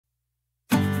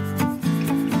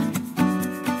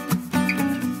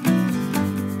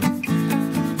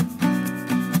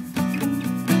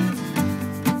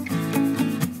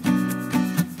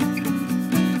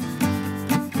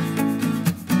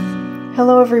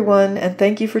Hello everyone, and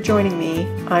thank you for joining me.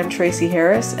 I'm Tracy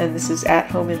Harris, and this is At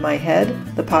Home in My Head,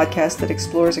 the podcast that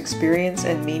explores experience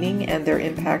and meaning and their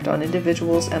impact on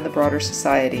individuals and the broader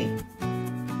society.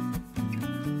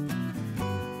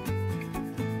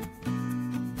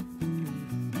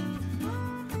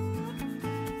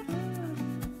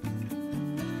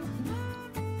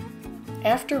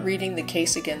 After reading The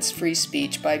Case Against Free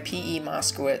Speech by P.E.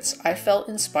 Moskowitz, I felt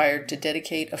inspired to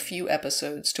dedicate a few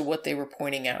episodes to what they were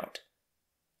pointing out.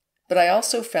 But I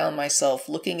also found myself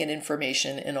looking at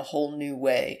information in a whole new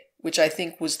way, which I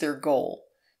think was their goal,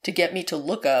 to get me to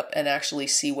look up and actually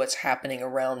see what's happening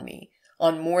around me,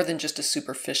 on more than just a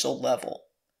superficial level.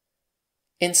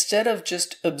 Instead of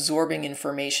just absorbing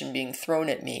information being thrown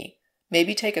at me,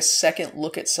 maybe take a second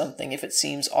look at something if it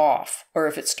seems off, or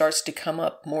if it starts to come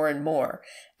up more and more.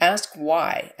 Ask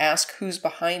why, ask who's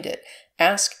behind it,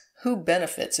 ask who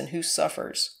benefits and who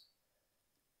suffers.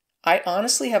 I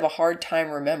honestly have a hard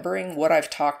time remembering what I've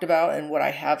talked about and what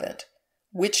I haven't,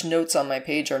 which notes on my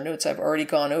page are notes I've already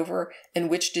gone over,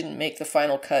 and which didn't make the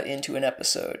final cut into an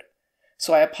episode.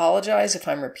 So I apologize if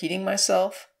I'm repeating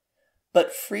myself,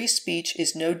 but free speech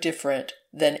is no different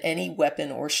than any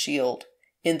weapon or shield,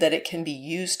 in that it can be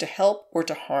used to help or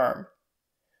to harm.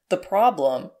 The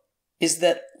problem is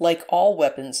that, like all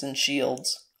weapons and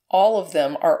shields, all of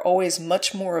them are always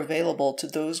much more available to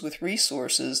those with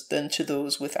resources than to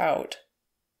those without.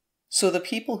 So the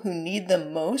people who need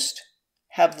them most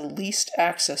have the least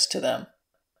access to them.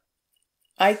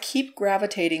 I keep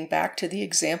gravitating back to the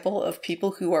example of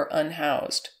people who are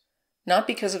unhoused, not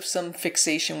because of some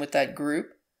fixation with that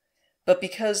group, but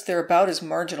because they're about as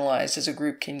marginalized as a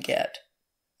group can get.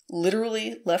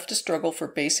 Literally left to struggle for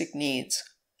basic needs,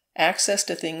 access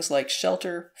to things like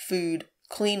shelter, food,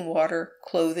 clean water,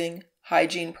 clothing,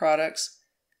 hygiene products.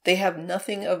 They have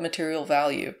nothing of material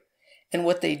value, and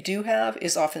what they do have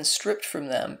is often stripped from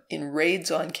them in raids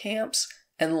on camps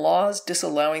and laws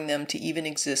disallowing them to even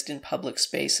exist in public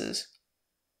spaces.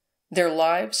 Their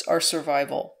lives are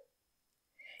survival.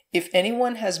 If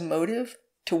anyone has motive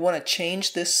to want to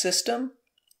change this system,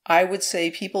 I would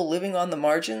say people living on the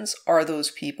margins are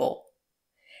those people.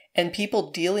 And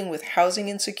people dealing with housing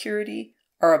insecurity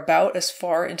are about as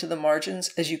far into the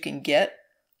margins as you can get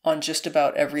on just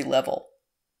about every level.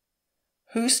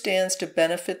 Who stands to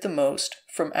benefit the most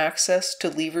from access to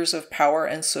levers of power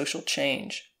and social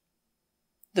change?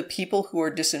 The people who are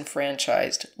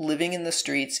disenfranchised, living in the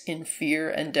streets in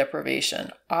fear and deprivation,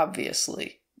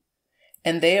 obviously.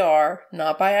 And they are,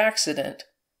 not by accident,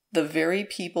 the very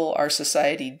people our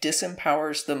society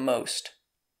disempowers the most.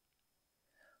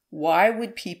 Why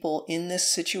would people in this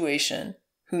situation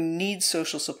who need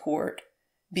social support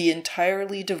be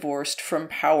entirely divorced from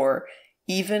power,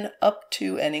 even up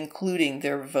to and including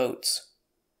their votes?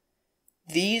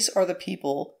 These are the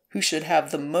people who should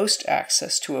have the most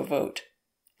access to a vote,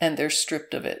 and they're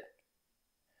stripped of it.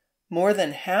 More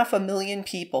than 500,000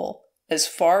 people, as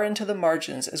far into the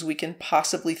margins as we can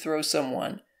possibly throw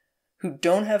someone, who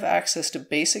don't have access to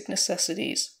basic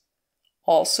necessities,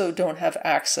 also don't have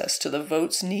access to the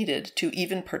votes needed to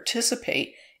even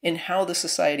participate in how the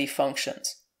society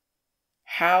functions.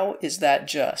 How is that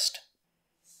just?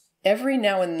 Every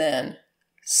now and then,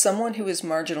 someone who is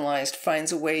marginalized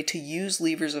finds a way to use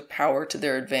levers of power to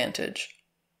their advantage.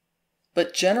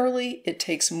 But generally, it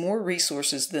takes more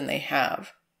resources than they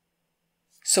have.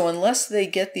 So unless they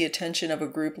get the attention of a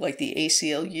group like the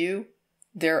ACLU,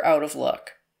 they're out of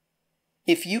luck.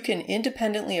 If you can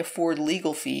independently afford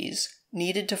legal fees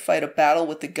needed to fight a battle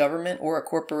with the government or a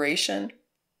corporation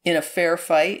in a fair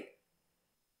fight,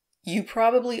 you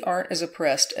probably aren't as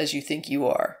oppressed as you think you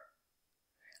are.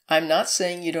 I'm not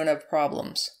saying you don't have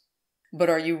problems, but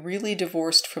are you really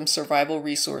divorced from survival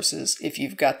resources if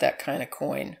you've got that kind of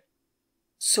coin?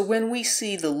 So when we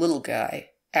see the little guy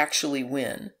actually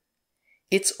win,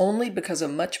 it's only because a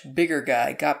much bigger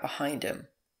guy got behind him.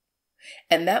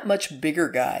 And that much bigger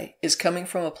guy is coming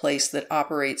from a place that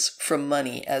operates from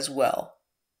money as well.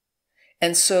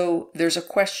 And so there's a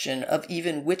question of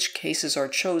even which cases are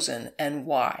chosen and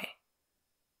why.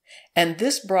 And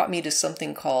this brought me to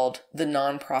something called the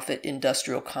nonprofit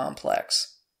industrial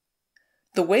complex.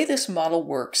 The way this model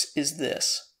works is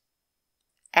this.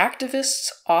 Activists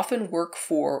often work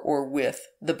for or with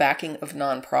the backing of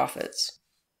nonprofits.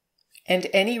 And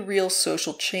any real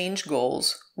social change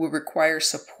goals will require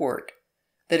support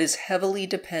that is heavily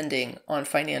depending on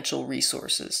financial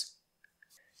resources.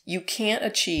 You can't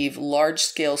achieve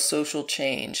large-scale social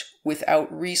change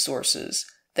without resources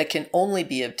that can only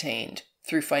be obtained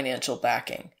through financial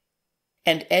backing.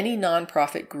 And any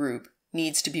nonprofit group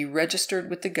needs to be registered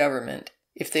with the government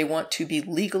if they want to be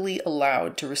legally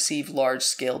allowed to receive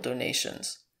large-scale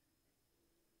donations.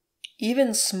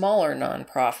 Even smaller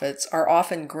nonprofits are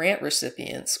often grant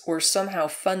recipients or somehow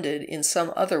funded in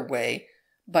some other way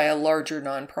by a larger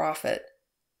nonprofit.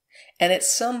 And at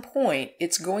some point,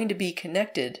 it's going to be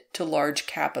connected to large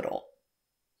capital,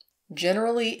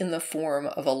 generally in the form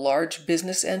of a large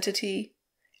business entity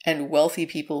and wealthy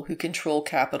people who control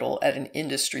capital at an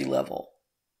industry level.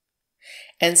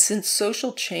 And since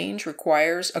social change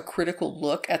requires a critical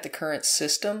look at the current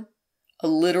system, a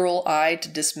literal eye to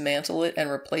dismantle it and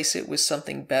replace it with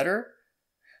something better,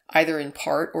 either in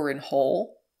part or in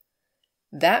whole,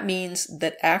 that means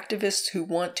that activists who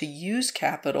want to use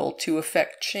capital to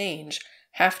effect change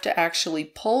have to actually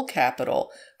pull capital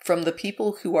from the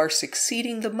people who are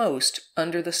succeeding the most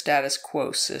under the status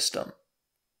quo system.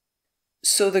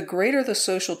 So the greater the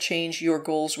social change your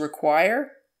goals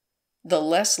require, the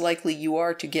less likely you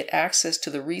are to get access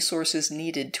to the resources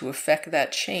needed to effect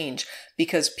that change,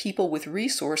 because people with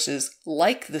resources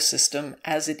like the system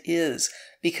as it is,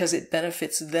 because it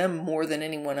benefits them more than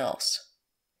anyone else.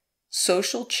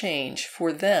 Social change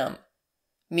for them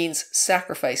means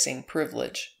sacrificing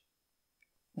privilege.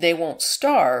 They won't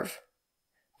starve,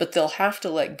 but they'll have to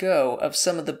let go of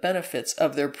some of the benefits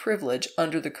of their privilege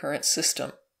under the current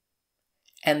system.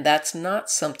 And that's not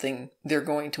something they're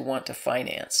going to want to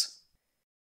finance.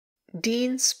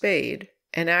 Dean Spade,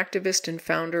 an activist and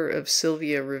founder of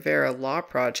Sylvia Rivera Law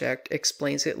Project,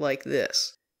 explains it like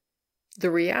this.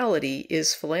 The reality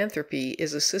is philanthropy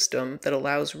is a system that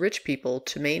allows rich people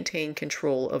to maintain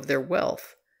control of their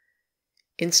wealth.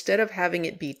 Instead of having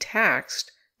it be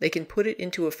taxed, they can put it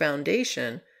into a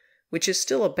foundation, which is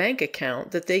still a bank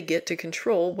account that they get to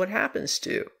control what happens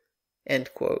to. End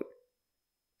quote.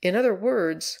 In other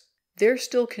words, they're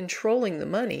still controlling the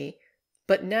money,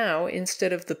 but now,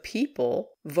 instead of the people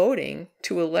voting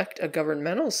to elect a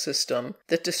governmental system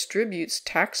that distributes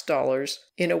tax dollars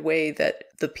in a way that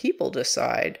the people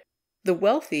decide, the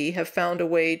wealthy have found a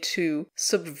way to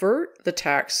subvert the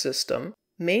tax system,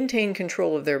 maintain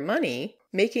control of their money,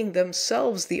 making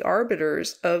themselves the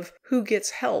arbiters of who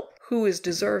gets help, who is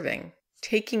deserving,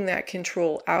 taking that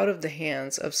control out of the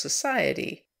hands of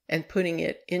society and putting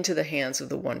it into the hands of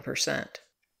the 1%.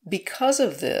 Because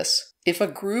of this, if a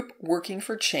group working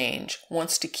for change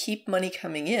wants to keep money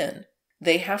coming in,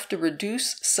 they have to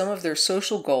reduce some of their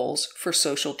social goals for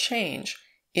social change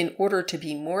in order to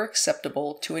be more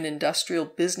acceptable to an industrial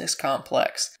business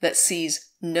complex that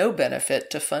sees no benefit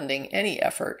to funding any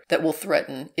effort that will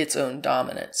threaten its own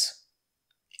dominance.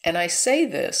 And I say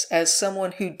this as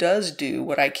someone who does do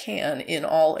what I can in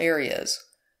all areas.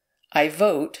 I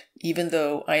vote, even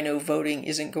though I know voting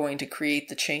isn't going to create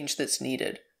the change that's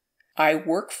needed. I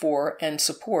work for and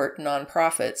support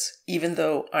nonprofits, even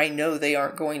though I know they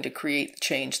aren't going to create the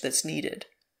change that's needed.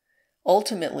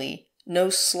 Ultimately, no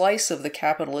slice of the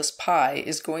capitalist pie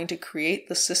is going to create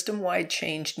the system-wide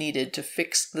change needed to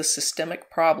fix the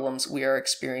systemic problems we are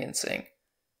experiencing.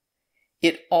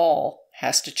 It all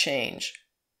has to change.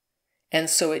 And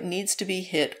so it needs to be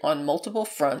hit on multiple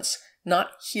fronts,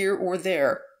 not here or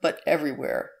there, but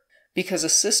everywhere, because a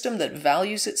system that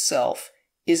values itself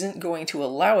isn't going to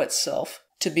allow itself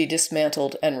to be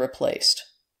dismantled and replaced.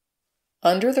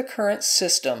 Under the current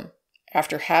system,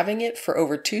 after having it for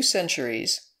over 2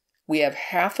 centuries, we have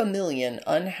 500,000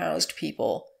 unhoused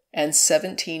people and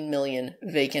 17 million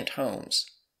vacant homes.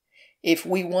 If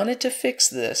we wanted to fix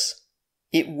this,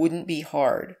 it wouldn't be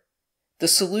hard. The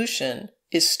solution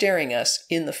is staring us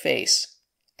in the face,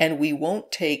 and we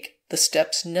won't take the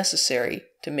steps necessary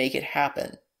to make it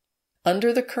happen.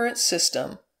 Under the current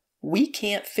system, we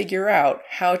can't figure out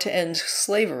how to end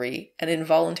slavery and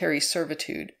involuntary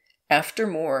servitude after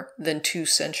more than 2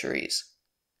 centuries.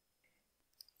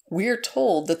 We're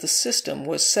told that the system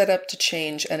was set up to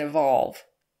change and evolve.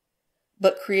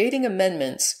 But creating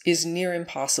amendments is near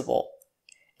impossible.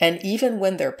 And even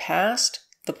when they're passed,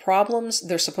 the problems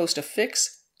they're supposed to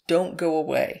fix don't go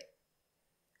away.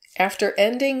 After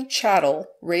ending chattel,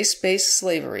 race-based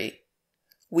slavery,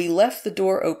 we left the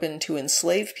door open to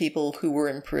enslave people who were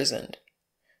imprisoned.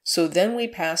 So then we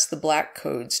passed the black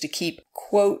codes to keep,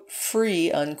 quote,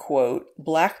 free, unquote,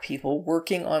 black people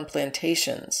working on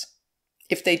plantations.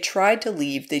 If they tried to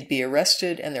leave, they'd be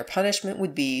arrested, and their punishment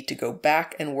would be to go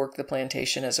back and work the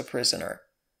plantation as a prisoner.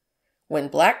 When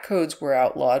black codes were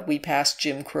outlawed, we passed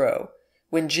Jim Crow.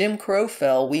 When Jim Crow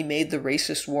fell, we made the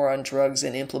racist war on drugs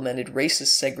and implemented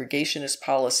racist segregationist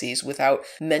policies without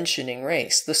mentioning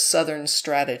race, the Southern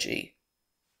strategy.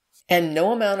 And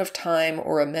no amount of time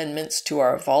or amendments to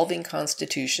our evolving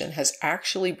Constitution has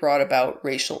actually brought about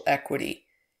racial equity,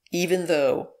 even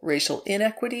though racial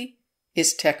inequity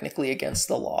is technically against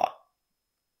the law.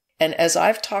 And as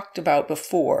I've talked about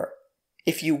before,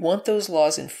 if you want those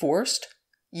laws enforced,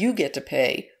 you get to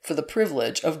pay for the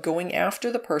privilege of going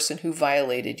after the person who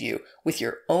violated you with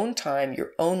your own time,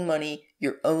 your own money,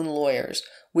 your own lawyers,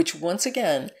 which once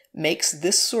again makes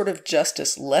this sort of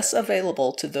justice less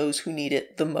available to those who need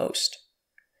it the most.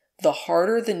 The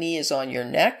harder the knee is on your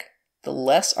neck, the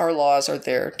less our laws are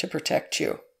there to protect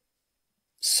you.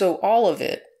 So all of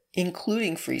it,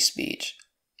 including free speech,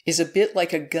 is a bit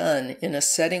like a gun in a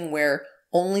setting where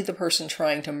only the person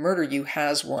trying to murder you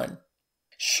has one.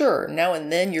 Sure, now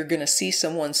and then you're going to see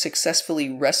someone successfully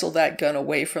wrestle that gun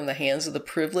away from the hands of the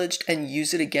privileged and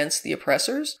use it against the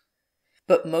oppressors,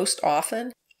 but most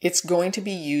often it's going to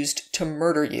be used to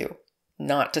murder you,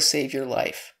 not to save your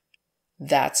life.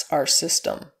 That's our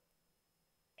system.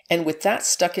 And with that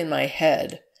stuck in my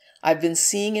head, I've been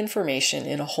seeing information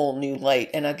in a whole new light,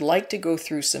 and I'd like to go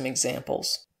through some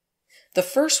examples. The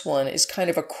first one is kind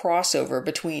of a crossover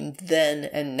between then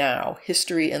and now,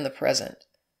 history and the present.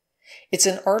 It's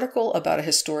an article about a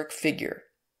historic figure.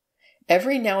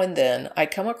 Every now and then, I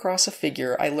come across a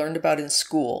figure I learned about in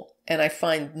school, and I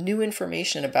find new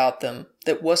information about them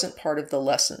that wasn't part of the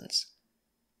lessons.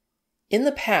 In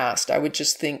the past, I would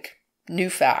just think, new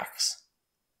facts.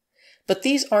 But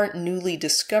these aren't newly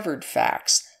discovered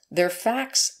facts. They're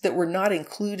facts that were not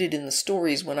included in the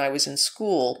stories when I was in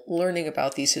school learning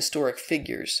about these historic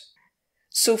figures.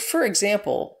 So, for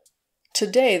example,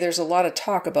 today there's a lot of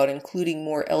talk about including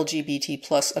more LGBT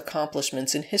plus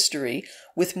accomplishments in history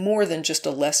with more than just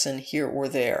a lesson here or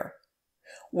there.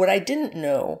 What I didn't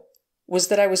know was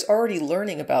that I was already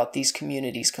learning about these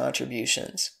communities'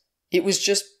 contributions. It was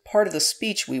just part of the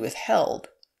speech we withheld.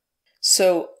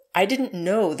 So I didn't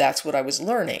know that's what I was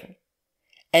learning.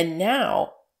 And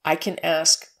now I can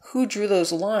ask who drew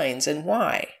those lines and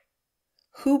why?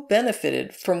 Who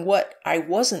benefited from what I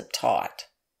wasn't taught?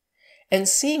 And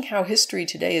seeing how history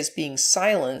today is being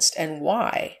silenced and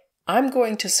why, I'm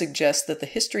going to suggest that the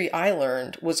history I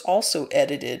learned was also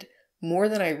edited more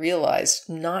than I realized,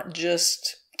 not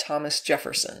just Thomas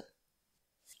Jefferson.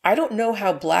 I don't know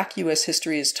how Black U.S.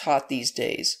 history is taught these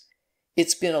days.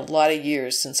 It's been a lot of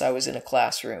years since I was in a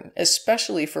classroom,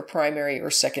 especially for primary or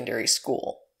secondary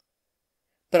school.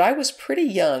 But I was pretty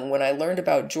young when I learned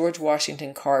about George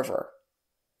Washington Carver.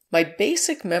 My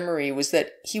basic memory was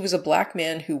that he was a Black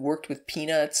man who worked with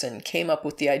peanuts and came up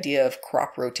with the idea of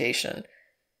crop rotation.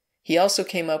 He also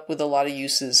came up with a lot of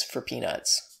uses for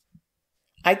peanuts.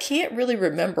 I can't really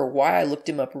remember why I looked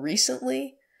him up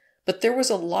recently, but there was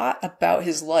a lot about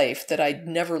his life that I'd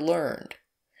never learned.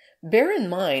 Bear in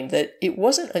mind that it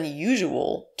wasn't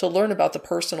unusual to learn about the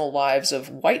personal lives of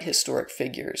white historic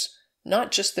figures,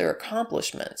 not just their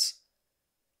accomplishments.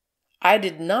 I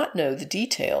did not know the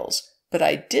details, but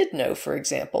I did know, for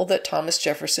example, that Thomas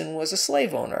Jefferson was a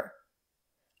slave owner.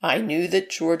 I knew that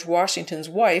George Washington's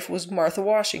wife was Martha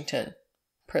Washington.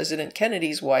 President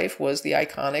Kennedy's wife was the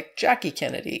iconic Jackie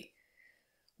Kennedy.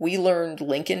 We learned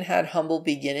Lincoln had humble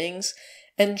beginnings,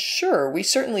 and sure, we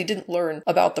certainly didn't learn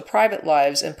about the private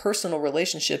lives and personal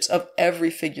relationships of every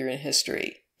figure in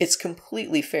history. It's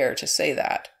completely fair to say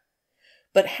that.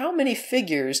 But how many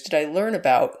figures did I learn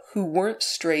about who weren't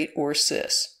straight or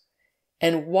cis?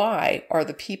 And why are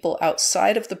the people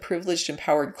outside of the privileged and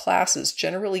powered classes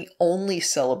generally only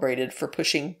celebrated for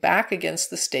pushing back against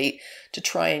the state to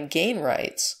try and gain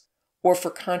rights, or for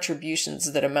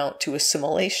contributions that amount to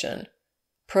assimilation,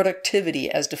 productivity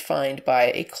as defined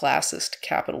by a classist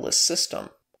capitalist system?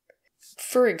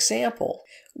 For example,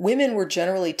 women were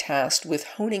generally tasked with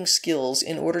honing skills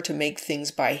in order to make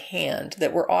things by hand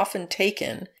that were often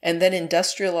taken and then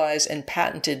industrialized and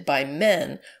patented by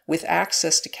men with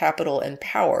access to capital and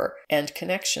power and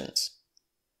connections.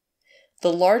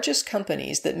 The largest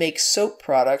companies that make soap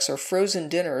products or frozen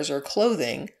dinners or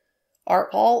clothing are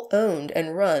all owned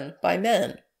and run by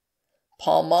men.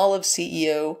 Palmolive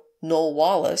CEO Noel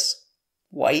Wallace,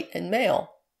 white and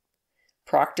male.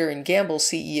 Procter & Gamble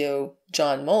CEO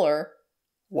John Mueller,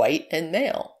 white and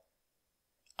male.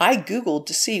 I Googled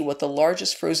to see what the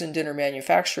largest frozen dinner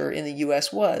manufacturer in the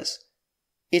US was.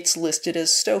 It's listed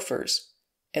as Stouffer's,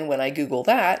 and when I Google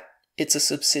that, it's a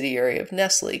subsidiary of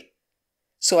Nestle.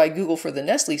 So I Google for the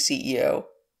Nestle CEO,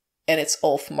 and it's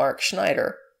Ulf Mark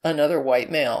Schneider, another white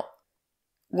male.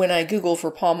 When I Google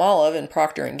for Palmolive and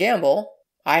Procter & Gamble,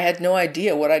 I had no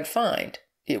idea what I'd find.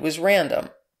 It was random.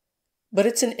 But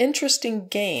it's an interesting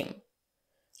game.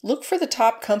 Look for the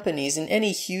top companies in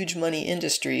any huge money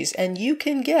industries, and you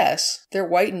can guess they're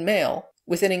white and male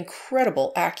with an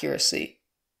incredible accuracy.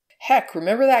 Heck,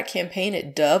 remember that campaign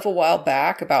at Dove a while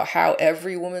back about how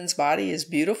every woman's body is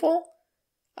beautiful?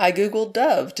 I googled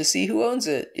Dove to see who owns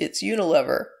it. It's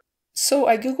Unilever. So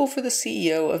I Google for the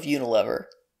CEO of Unilever.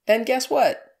 And guess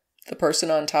what? The person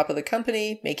on top of the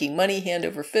company, making money hand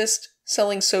over fist,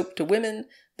 selling soap to women,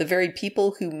 the very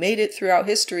people who made it throughout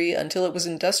history until it was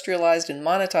industrialized and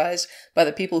monetized by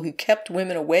the people who kept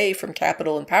women away from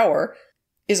capital and power,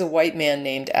 is a white man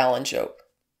named Alan Jope.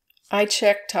 I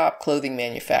checked top clothing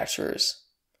manufacturers.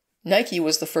 Nike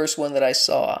was the first one that I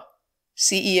saw.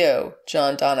 CEO,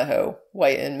 John Donahoe,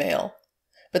 white and male.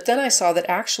 But then I saw that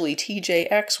actually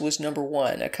TJX was number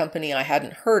one, a company I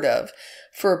hadn't heard of.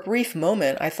 For a brief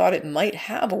moment, I thought it might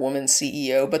have a woman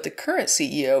CEO, but the current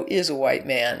CEO is a white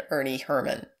man, Ernie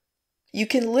Herrmann. You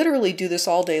can literally do this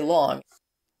all day long.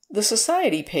 The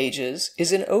Society Pages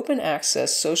is an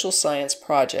open-access social science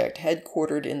project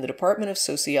headquartered in the Department of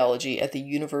Sociology at the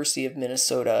University of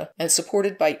Minnesota and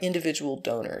supported by individual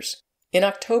donors. In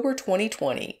October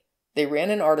 2020, they ran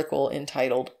an article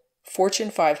entitled Fortune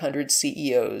 500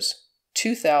 CEOs,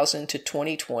 2000 to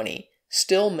 2020,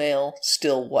 Still Male,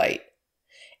 Still White.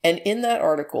 And in that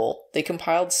article, they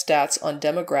compiled stats on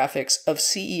demographics of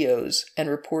CEOs and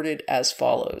reported as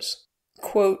follows.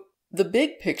 Quote, "The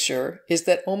big picture is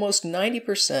that almost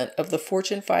 90% of the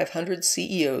Fortune 500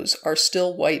 CEOs are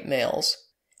still white males.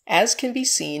 As can be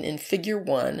seen in Figure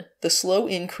 1, the slow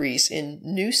increase in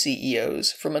new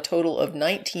CEOs from a total of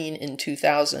 19 in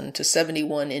 2000 to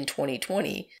 71 in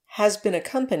 2020 has been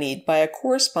accompanied by a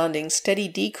corresponding steady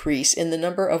decrease in the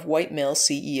number of white male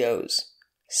CEOs.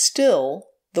 Still,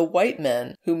 the white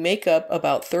men, who make up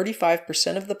about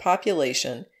 35% of the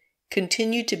population,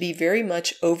 continue to be very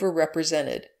much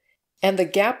overrepresented, and the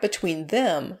gap between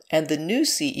them and the new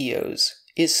CEOs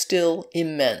is still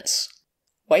immense.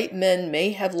 White men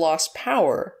may have lost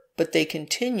power, but they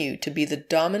continue to be the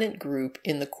dominant group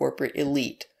in the corporate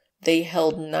elite. They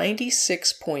held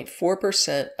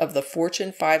 96.4% of the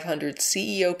Fortune 500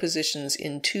 CEO positions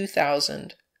in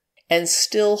 2000 and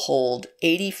still hold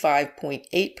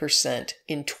 85.8%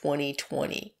 in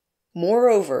 2020.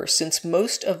 Moreover, since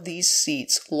most of these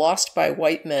seats lost by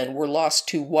white men were lost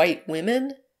to white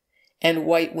women, and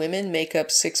white women make up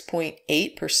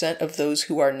 6.8% of those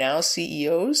who are now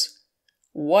CEOs,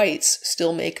 whites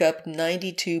still make up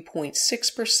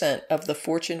 92.6% of the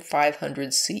Fortune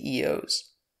 500 CEOs.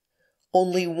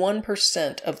 Only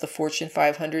 1% of the Fortune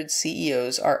 500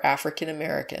 CEOs are African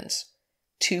Americans.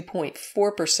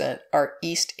 2.4% are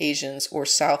East Asians or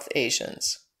South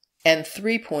Asians. And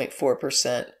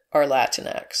 3.4% are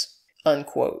Latinx."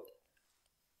 Unquote.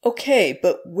 Okay,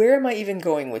 but where am I even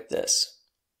going with this?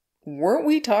 Weren't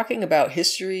we talking about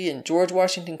history and George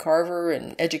Washington Carver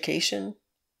and education?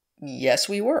 Yes,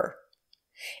 we were.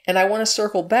 And I want to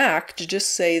circle back to just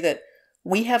say that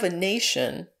we have a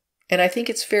nation, and I think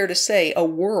it's fair to say a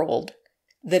world,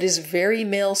 that is very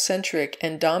male-centric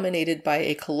and dominated by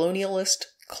a colonialist,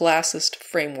 classist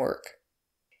framework.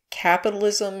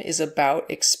 Capitalism is about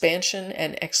expansion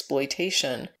and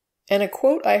exploitation, and a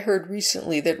quote I heard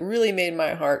recently that really made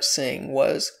my heart sing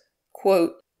was,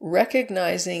 quote,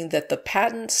 "recognizing that the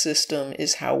patent system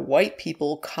is how white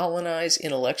people colonize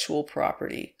intellectual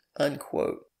property,"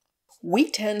 unquote. We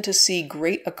tend to see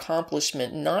great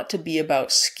accomplishment not to be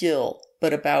about skill,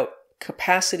 but about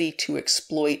capacity to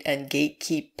exploit and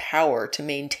gatekeep power to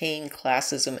maintain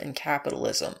classism and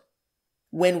capitalism.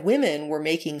 When women were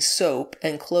making soap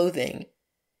and clothing,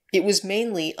 it was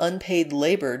mainly unpaid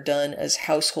labor done as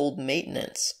household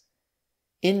maintenance.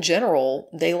 In general,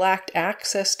 they lacked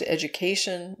access to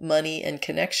education, money, and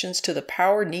connections to the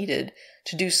power needed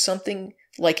to do something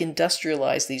like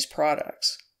industrialize these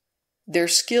products. Their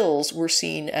skills were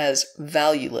seen as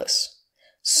valueless.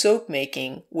 Soap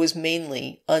making was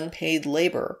mainly unpaid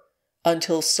labor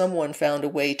until someone found a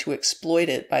way to exploit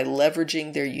it by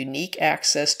leveraging their unique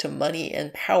access to money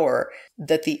and power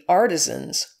that the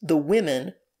artisans, the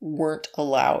women, weren't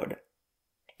allowed.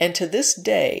 And to this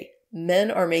day,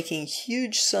 men are making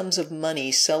huge sums of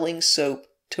money selling soap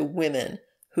to women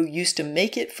who used to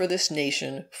make it for this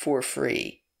nation for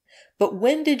free. But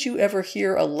when did you ever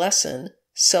hear a lesson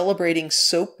celebrating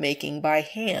soap making by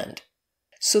hand?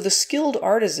 So the skilled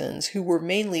artisans, who were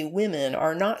mainly women,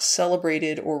 are not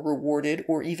celebrated or rewarded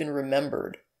or even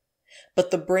remembered. But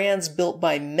the brands built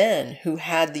by men who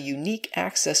had the unique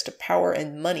access to power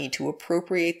and money to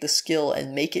appropriate the skill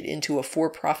and make it into a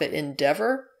for-profit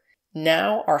endeavor,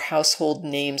 now are household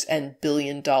names and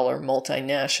billion-dollar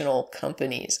multinational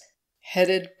companies,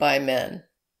 headed by men.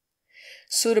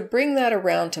 So to bring that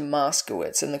around to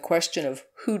Moskowitz and the question of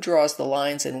who draws the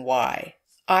lines and why,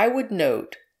 I would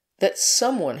note that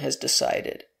someone has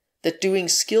decided that doing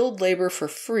skilled labor for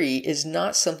free is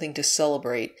not something to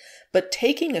celebrate, but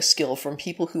taking a skill from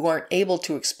people who aren't able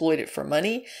to exploit it for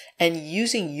money and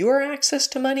using your access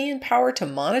to money and power to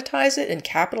monetize it and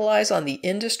capitalize on the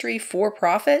industry for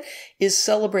profit is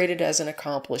celebrated as an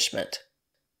accomplishment.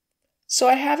 So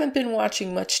I haven't been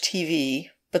watching much TV,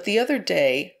 but the other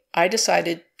day I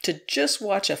decided to just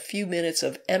watch a few minutes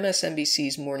of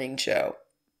MSNBC's morning show.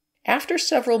 After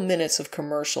several minutes of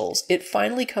commercials, it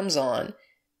finally comes on,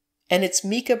 and it's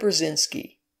Mika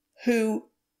Brzezinski, who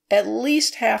at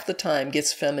least half the time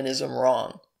gets feminism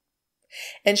wrong.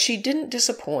 And she didn't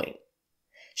disappoint.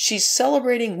 She's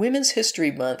celebrating Women's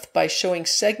History Month by showing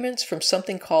segments from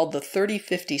something called the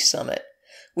 3050 Summit,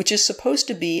 which is supposed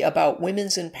to be about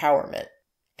women's empowerment,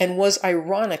 and was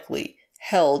ironically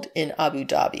held in Abu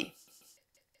Dhabi.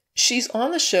 She's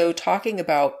on the show talking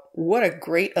about what a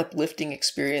great uplifting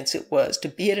experience it was to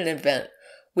be at an event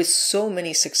with so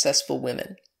many successful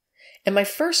women. And my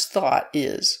first thought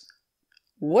is,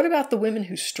 what about the women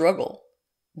who struggle?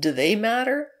 Do they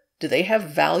matter? Do they have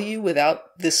value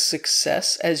without this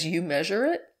success as you measure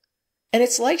it? And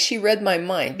it's like she read my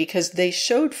mind, because they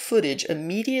showed footage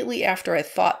immediately after I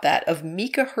thought that of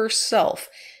Mika herself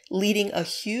leading a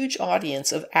huge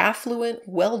audience of affluent,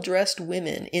 well-dressed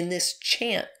women in this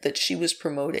chant that she was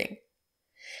promoting.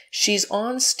 She's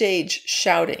on stage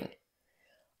shouting,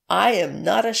 "I am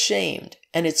not ashamed,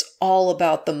 and it's all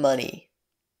about the money."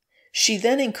 She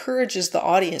then encourages the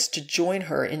audience to join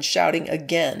her in shouting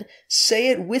again, "Say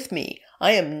it with me,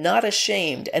 I am not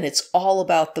ashamed, and it's all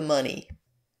about the money."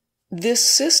 This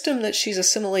system that she's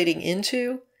assimilating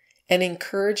into and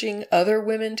encouraging other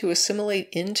women to assimilate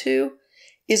into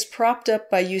is propped up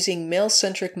by using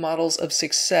male-centric models of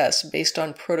success based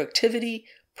on productivity,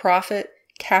 profit,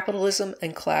 capitalism,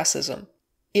 and classism.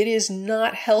 It is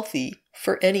not healthy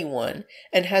for anyone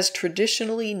and has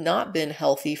traditionally not been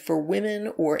healthy for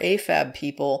women or AFAB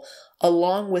people,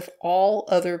 along with all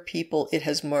other people it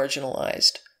has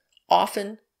marginalized,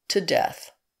 often to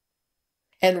death.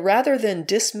 And rather than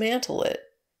dismantle it,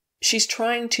 she's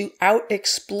trying to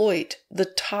out-exploit the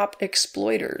top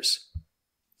exploiters.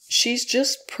 She's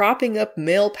just propping up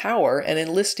male power and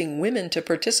enlisting women to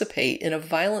participate in a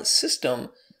violent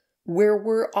system where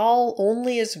we're all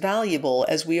only as valuable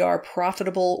as we are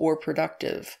profitable or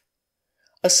productive.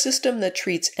 A system that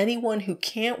treats anyone who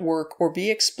can't work or be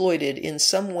exploited in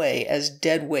some way as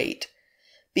dead weight,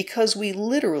 because we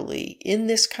literally, in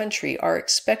this country, are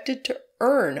expected to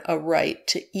earn a right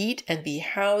to eat and be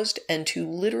housed and to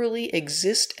literally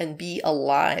exist and be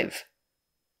alive.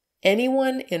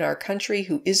 Anyone in our country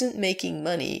who isn't making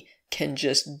money can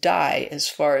just die as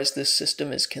far as this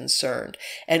system is concerned,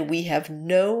 and we have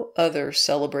no other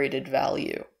celebrated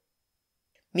value.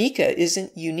 Mika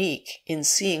isn't unique in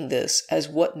seeing this as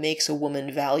what makes a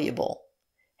woman valuable.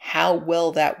 How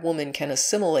well that woman can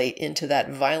assimilate into that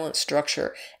violent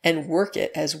structure and work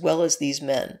it as well as these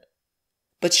men.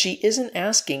 But she isn't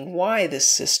asking why this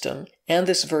system and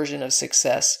this version of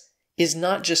success is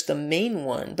not just the main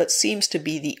one, but seems to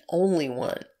be the only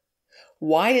one.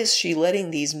 Why is she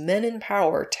letting these men in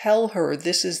power tell her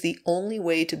this is the only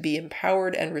way to be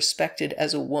empowered and respected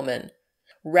as a woman?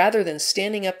 Rather than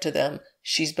standing up to them,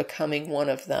 she's becoming one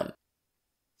of them.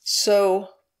 So,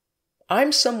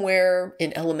 I'm somewhere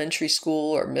in elementary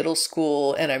school or middle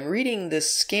school, and I'm reading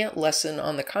this scant lesson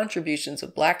on the contributions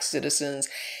of Black citizens,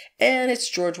 and it's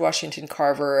George Washington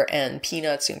Carver and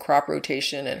peanuts and crop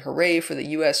rotation and hooray for the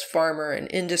U.S. farmer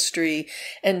and industry.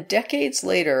 And decades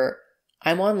later,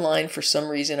 I'm online for some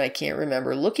reason I can't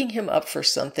remember, looking him up for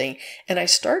something, and I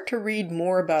start to read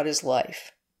more about his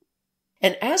life.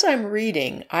 And as I'm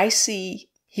reading, I see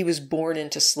he was born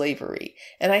into slavery,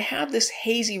 and I have this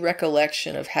hazy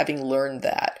recollection of having learned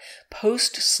that.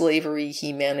 Post-slavery,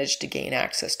 he managed to gain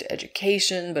access to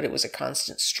education, but it was a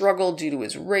constant struggle due to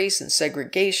his race and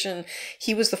segregation.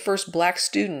 He was the first Black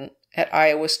student at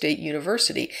Iowa State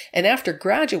University, and after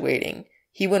graduating,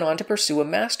 he went on to pursue a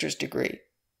master's degree.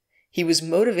 He was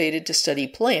motivated to study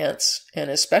plants, and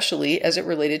especially as it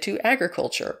related to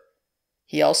agriculture.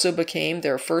 He also became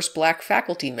their first Black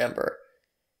faculty member.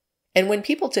 And when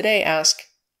people today ask,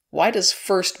 why does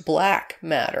first Black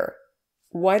matter?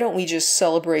 Why don't we just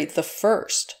celebrate the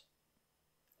first?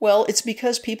 Well, it's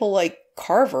because people like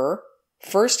Carver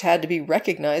first had to be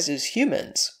recognized as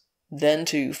humans, then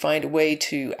to find a way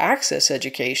to access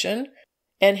education,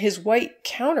 and his white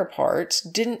counterparts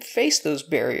didn't face those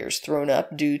barriers thrown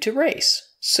up due to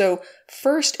race. So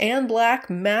first and Black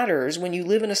matters when you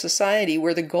live in a society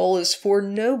where the goal is for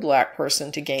no Black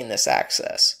person to gain this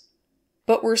access.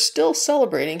 But we're still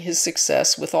celebrating his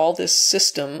success with all this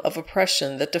system of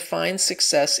oppression that defines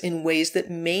success in ways that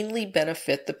mainly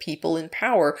benefit the people in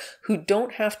power who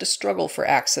don't have to struggle for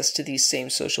access to these same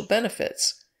social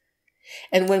benefits.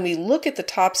 And when we look at the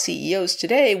top CEOs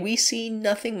today, we see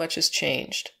nothing much has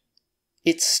changed.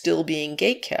 It's still being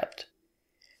gatekept.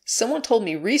 Someone told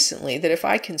me recently that if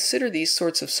I consider these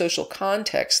sorts of social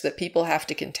contexts that people have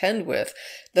to contend with,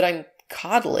 that I'm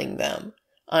coddling them.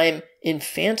 I'm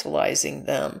infantilizing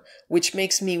them, which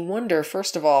makes me wonder,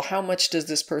 first of all, how much does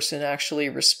this person actually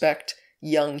respect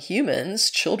young humans,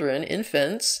 children,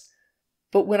 infants?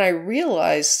 But when I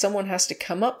realize someone has to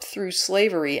come up through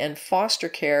slavery and foster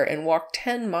care and walk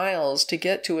 10 miles to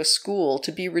get to a school,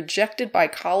 to be rejected by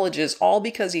colleges, all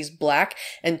because he's black,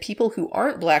 and people who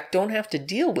aren't black don't have to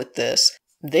deal with this,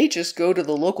 they just go to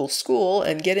the local school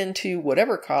and get into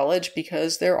whatever college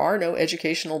because there are no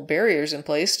educational barriers in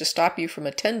place to stop you from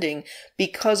attending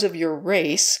because of your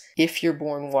race if you're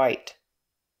born white.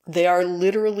 They are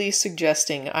literally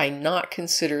suggesting I not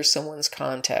consider someone's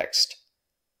context.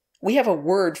 We have a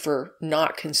word for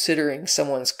not considering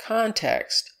someone's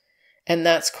context, and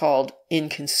that's called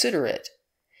inconsiderate.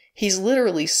 He's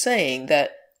literally saying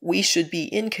that we should be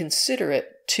inconsiderate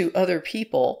to other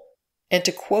people, and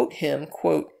to quote him,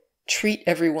 quote, treat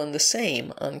everyone the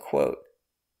same, unquote.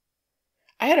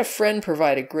 I had a friend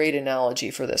provide a great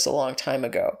analogy for this a long time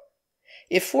ago.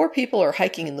 If 4 people are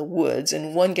hiking in the woods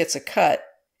and one gets a cut,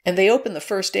 and they open the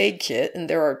first aid kit and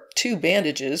there are 2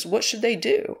 bandages, what should they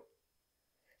do?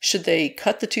 Should they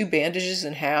cut the 2 bandages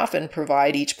in half and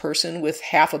provide each person with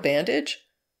half a bandage?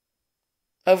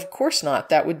 Of course not.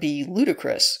 That would be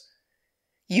ludicrous.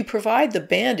 You provide the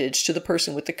bandage to the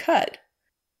person with the cut.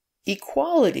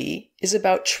 Equality is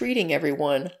about treating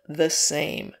everyone the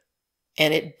same.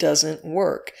 And it doesn't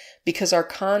work because our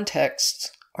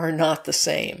contexts are not the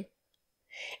same.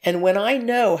 And when I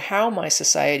know how my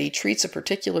society treats a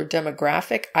particular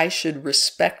demographic, I should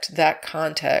respect that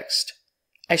context.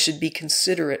 I should be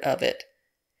considerate of it.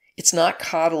 It's not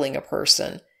coddling a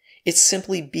person. It's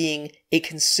simply being a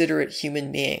considerate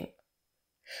human being.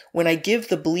 When I give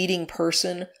the bleeding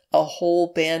person a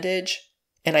whole bandage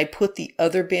and I put the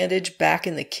other bandage back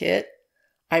in the kit,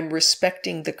 I'm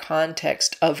respecting the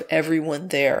context of everyone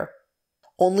there.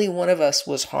 Only one of us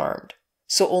was harmed,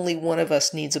 so only one of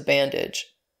us needs a bandage.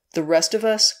 The rest of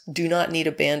us do not need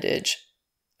a bandage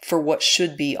for what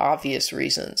should be obvious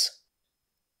reasons.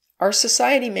 Our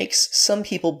society makes some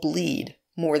people bleed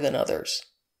more than others.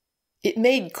 It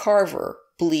made Carver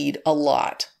bleed a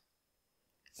lot.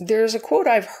 There's a quote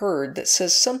I've heard that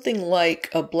says something like,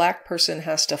 a black person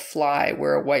has to fly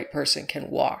where a white person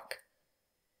can walk.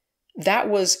 That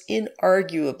was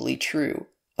inarguably true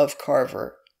of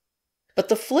Carver. But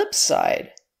the flip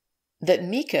side that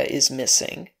Mika is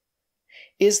missing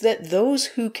is that those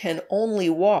who can only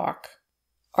walk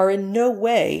are in no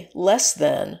way less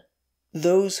than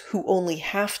those who only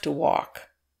have to walk.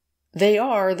 They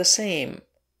are the same.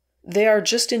 They are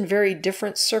just in very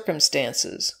different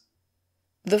circumstances.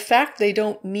 The fact they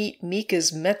don't meet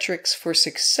Mika's metrics for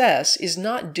success is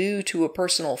not due to a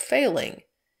personal failing.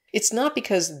 It's not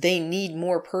because they need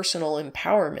more personal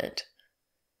empowerment.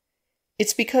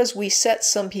 It's because we set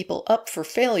some people up for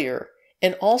failure,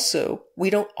 and also we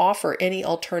don't offer any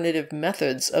alternative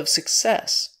methods of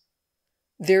success.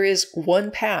 There is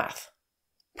one path: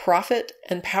 profit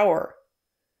and power.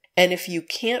 And if you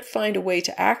can't find a way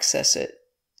to access it,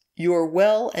 you're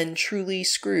well and truly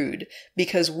screwed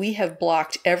because we have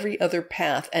blocked every other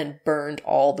path and burned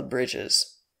all the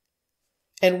bridges.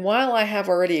 And while I have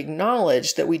already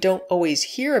acknowledged that we don't always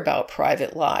hear about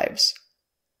private lives,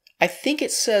 I think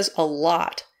it says a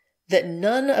lot that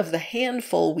none of the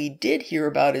handful we did hear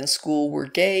about in school were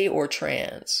gay or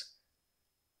trans.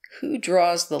 Who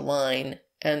draws the line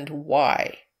and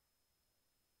why?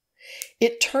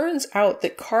 It turns out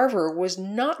that Carver was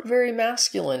not very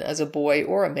masculine as a boy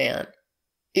or a man.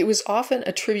 It was often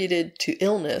attributed to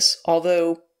illness,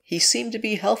 although he seemed to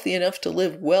be healthy enough to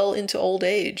live well into old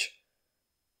age.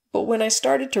 But when I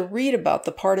started to read about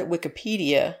the part at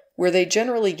Wikipedia where they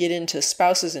generally get into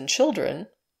spouses and children,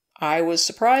 I was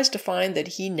surprised to find that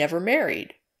he never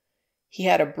married. He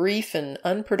had a brief and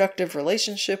unproductive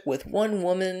relationship with one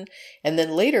woman, and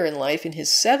then later in life, in his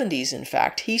 70s in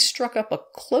fact, he struck up a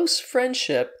close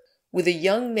friendship with a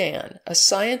young man, a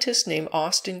scientist named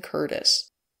Austin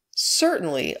Curtis.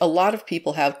 Certainly, a lot of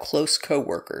people have close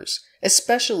coworkers,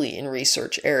 especially in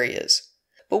research areas.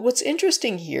 But what's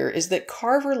interesting here is that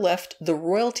Carver left the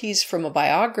royalties from a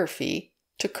biography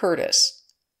to Curtis.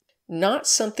 Not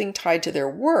something tied to their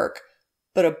work,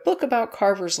 but a book about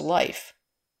Carver's life.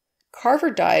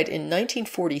 Carver died in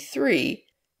 1943,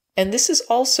 And this is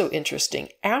also interesting.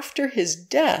 After his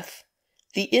death,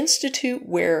 the institute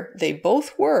where they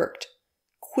both worked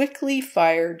quickly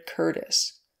fired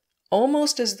Curtis,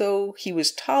 almost as though he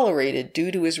was tolerated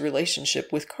due to his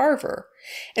relationship with Carver.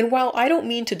 And while I don't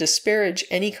mean to disparage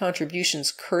any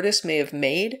contributions Curtis may have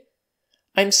made,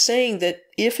 I'm saying that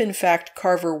if in fact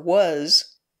Carver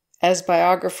was, as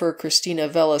biographer Christina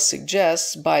Vela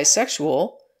suggests,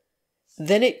 bisexual,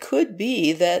 then it could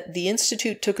be that the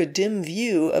Institute took a dim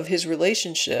view of his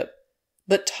relationship,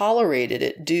 but tolerated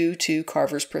it due to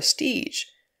Carver's prestige,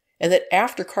 and that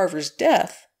after Carver's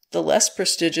death, the less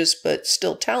prestigious but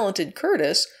still talented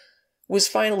Curtis was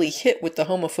finally hit with the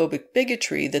homophobic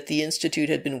bigotry that the Institute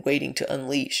had been waiting to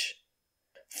unleash.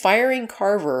 Firing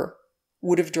Carver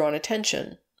would have drawn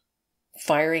attention.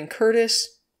 Firing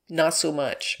Curtis, not so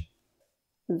much.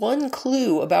 One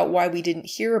clue about why we didn't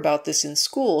hear about this in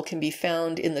school can be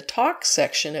found in the talks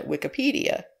section at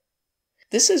Wikipedia.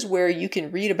 This is where you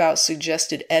can read about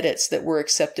suggested edits that were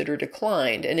accepted or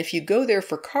declined, and if you go there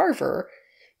for Carver,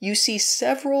 you see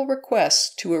several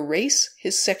requests to erase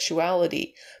his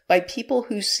sexuality by people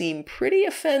who seem pretty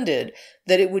offended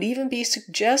that it would even be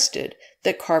suggested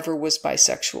that Carver was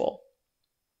bisexual.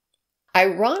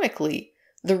 Ironically,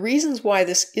 the reasons why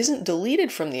this isn't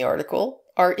deleted from the article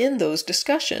are in those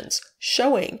discussions,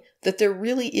 showing that there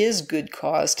really is good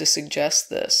cause to suggest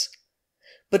this.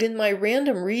 But in my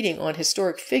random reading on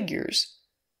historic figures,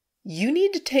 you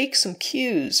need to take some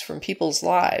cues from people's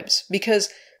lives, because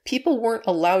people weren't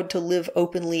allowed to live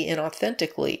openly and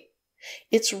authentically.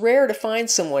 It's rare to find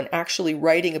someone actually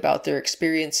writing about their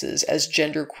experiences as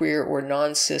genderqueer or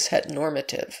non-cis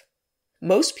heteronormative.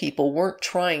 Most people weren't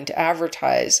trying to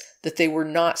advertise that they were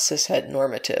not cis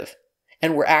heteronormative,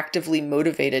 and were actively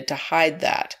motivated to hide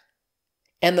that.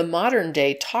 And the modern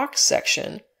day talks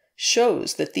section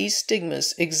shows that these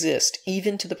stigmas exist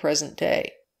even to the present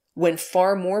day, when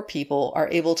far more people are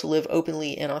able to live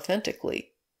openly and authentically.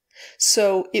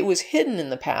 So it was hidden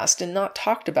in the past and not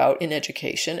talked about in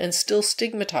education, and still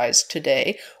stigmatized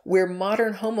today, where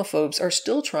modern homophobes are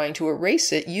still trying to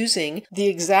erase it using the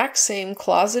exact same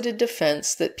closeted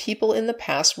defense that people in the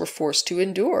past were forced to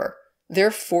endure, their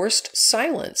forced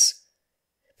silence.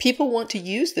 People want to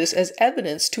use this as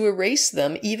evidence to erase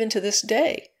them even to this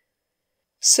day.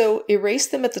 So erase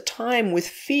them at the time with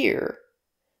fear,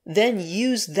 then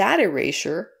use that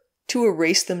erasure to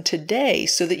erase them today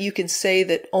so that you can say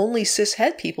that only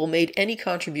cishet people made any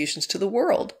contributions to the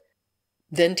world.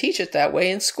 Then teach it that way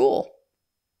in school.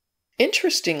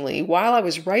 Interestingly, while I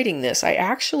was writing this, I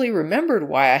actually remembered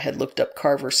why I had looked up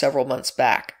Carver several months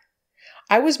back.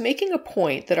 I was making a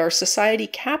point that our society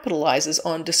capitalizes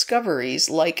on discoveries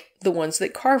like the ones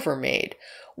that Carver made.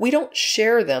 We don't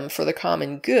share them for the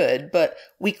common good, but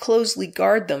we closely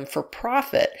guard them for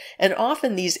profit, and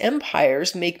often these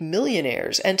empires make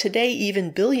millionaires, and today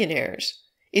even billionaires.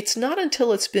 It's not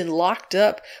until it's been locked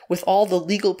up with all the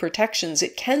legal protections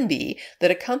it can be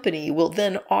that a company will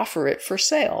then offer it for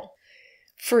sale.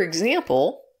 For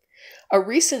example, a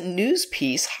recent news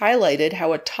piece highlighted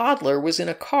how a toddler was in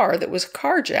a car that was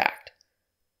carjacked.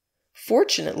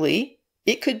 Fortunately,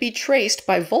 it could be traced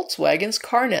by Volkswagen's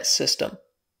CarNet system.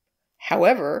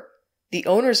 However, the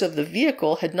owners of the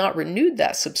vehicle had not renewed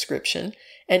that subscription,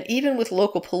 and even with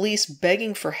local police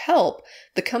begging for help,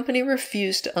 the company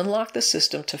refused to unlock the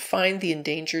system to find the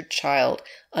endangered child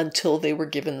until they were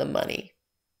given the money.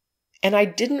 And I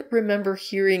didn't remember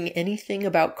hearing anything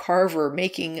about Carver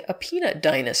making a peanut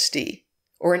dynasty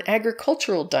or an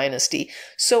agricultural dynasty,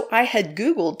 so I had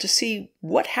Googled to see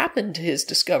what happened to his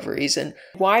discoveries and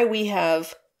why we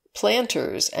have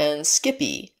Planters and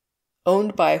Skippy,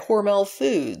 owned by Hormel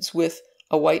Foods with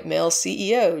a white male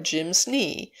CEO, Jim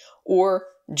Snee, or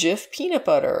Jif Peanut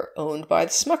Butter, owned by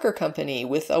the Smucker Company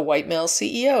with a white male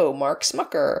CEO, Mark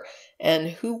Smucker, and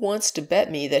who wants to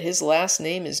bet me that his last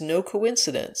name is no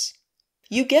coincidence?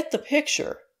 You get the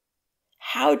picture.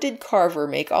 How did Carver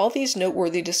make all these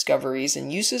noteworthy discoveries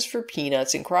and uses for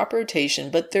peanuts and crop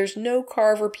rotation, but there's no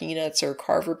Carver peanuts or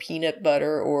Carver peanut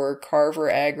butter or Carver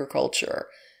agriculture?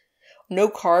 No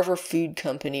Carver Food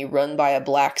Company run by a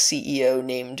black CEO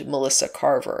named Melissa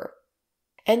Carver.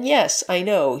 And yes, I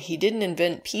know, he didn't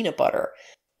invent peanut butter.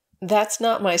 That's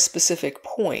not my specific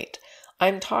point.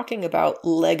 I'm talking about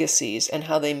legacies and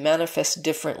how they manifest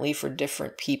differently for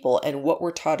different people and what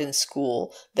we're taught in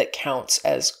school that counts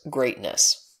as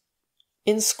greatness.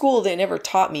 In school, they never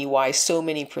taught me why so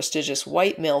many prestigious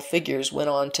white male figures went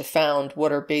on to found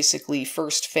what are basically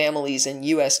first families in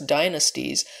U.S.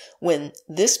 dynasties, when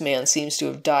this man seems to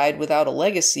have died without a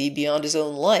legacy beyond his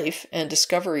own life and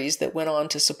discoveries that went on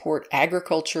to support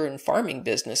agriculture and farming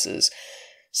businesses.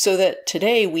 So that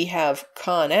today we have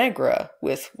ConAgra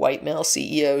with white male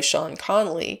CEO Sean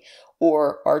Conley,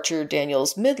 or Archer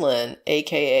Daniels Midland,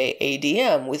 aka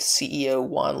ADM, with CEO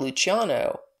Juan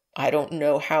Luciano. I don't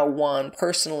know how Juan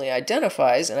personally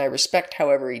identifies, and I respect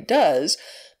however he does,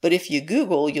 but if you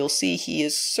Google, you'll see he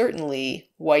is certainly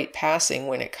white passing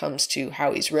when it comes to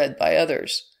how he's read by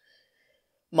others.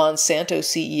 Monsanto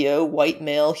CEO white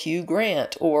male Hugh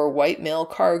Grant, or white male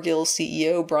Cargill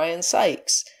CEO Brian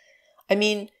Sykes. I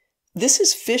mean, this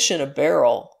is fish in a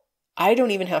barrel. I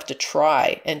don't even have to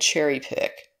try and cherry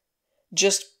pick.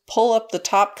 Just pull up the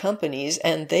top companies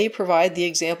and they provide the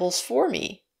examples for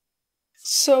me.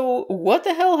 So what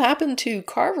the hell happened to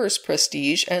Carver's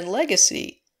prestige and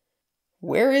legacy?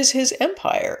 Where is his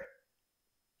empire?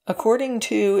 According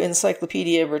to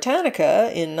Encyclopedia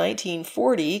Britannica, in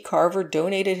 1940, Carver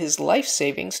donated his life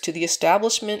savings to the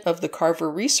establishment of the Carver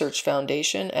Research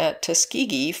Foundation at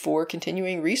Tuskegee for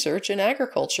continuing research in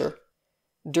agriculture.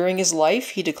 During his life,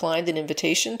 he declined an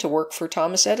invitation to work for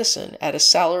Thomas Edison at a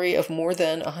salary of more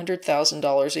than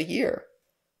 $100,000 a year.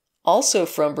 Also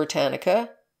from Britannica,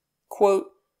 quote,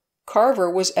 Carver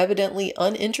was evidently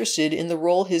uninterested in the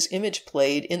role his image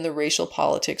played in the racial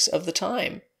politics of the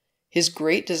time. His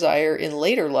great desire in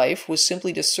later life was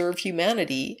simply to serve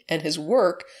humanity, and his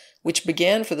work, which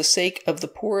began for the sake of the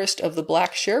poorest of the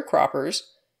black sharecroppers,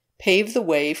 paved the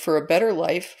way for a better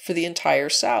life for the entire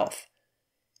South.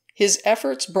 His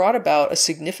efforts brought about a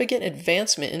significant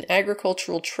advancement in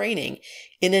agricultural training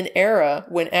in an era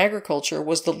when agriculture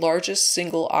was the largest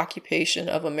single occupation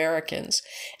of Americans,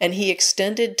 and he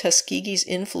extended Tuskegee's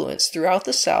influence throughout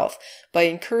the South by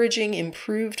encouraging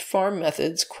improved farm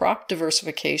methods, crop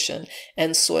diversification,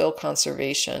 and soil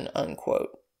conservation, unquote.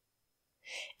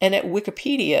 And at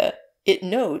Wikipedia, it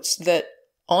notes that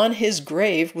on his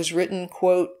grave was written,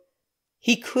 quote,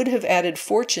 he could have added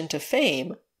fortune to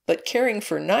fame, but caring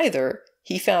for neither,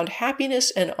 he found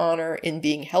happiness and honor in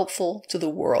being helpful to the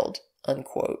world,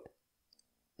 unquote.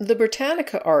 The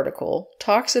Britannica article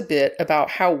talks a bit about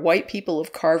how white people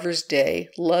of Carver's day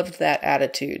loved that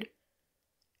attitude.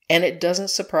 And it doesn't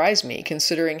surprise me,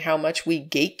 considering how much we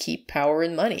gatekeep power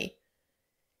and money.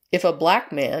 If a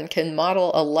black man can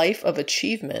model a life of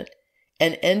achievement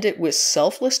and end it with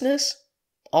selflessness,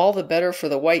 all the better for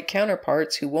the white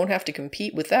counterparts who won't have to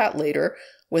compete with that later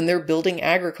when they're building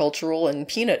agricultural and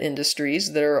peanut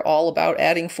industries that are all about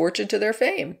adding fortune to their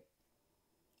fame.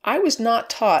 I was not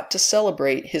taught to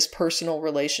celebrate his personal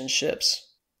relationships.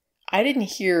 I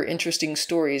didn't hear interesting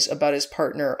stories about his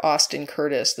partner, Austin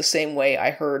Curtis, the same way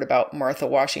I heard about Martha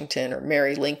Washington or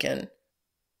Mary Lincoln.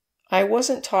 I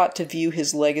wasn't taught to view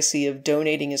his legacy of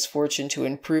donating his fortune to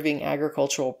improving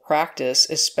agricultural practice,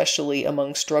 especially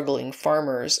among struggling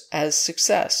farmers, as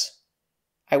success.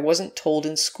 I wasn't told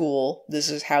in school this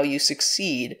is how you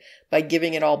succeed, by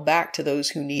giving it all back to those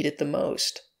who need it the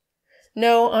most.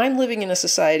 No, I'm living in a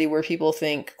society where people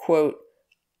think, quote,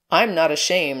 I'm not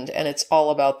ashamed and it's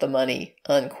all about the money,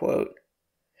 unquote.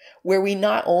 Where we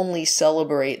not only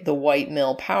celebrate the white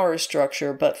male power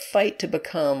structure, but fight to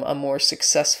become a more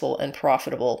successful and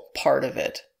profitable part of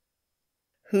it.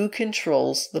 Who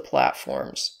controls the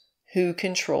platforms? Who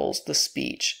controls the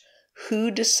speech?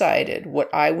 Who decided what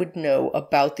I would know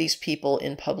about these people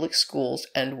in public schools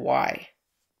and why?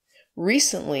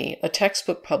 Recently, a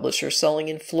textbook publisher selling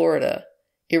in Florida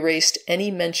erased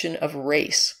any mention of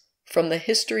race from the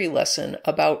history lesson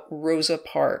about Rosa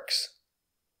Parks.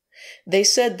 They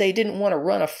said they didn't want to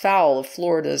run afoul of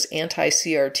Florida's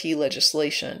anti-CRT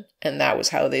legislation, and that was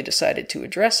how they decided to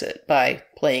address it, by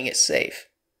playing it safe.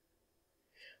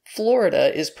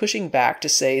 Florida is pushing back to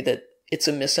say that it's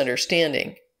a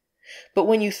misunderstanding. But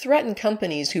when you threaten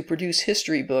companies who produce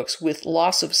history books with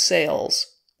loss of sales,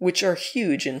 which are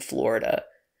huge in Florida,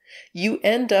 you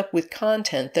end up with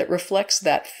content that reflects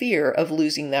that fear of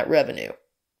losing that revenue.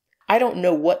 I don't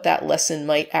know what that lesson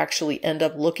might actually end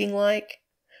up looking like,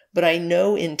 but I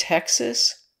know in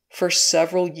Texas, for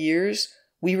several years,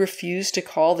 we refused to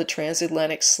call the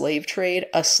transatlantic slave trade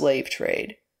a slave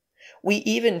trade. We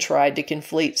even tried to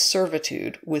conflate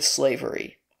servitude with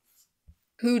slavery.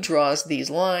 Who draws these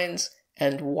lines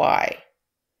and why?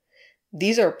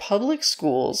 These are public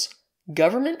schools,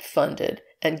 government-funded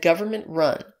and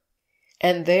government-run,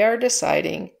 and they are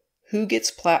deciding who gets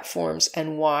platforms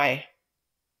and why.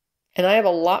 And I have a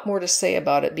lot more to say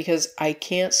about it because I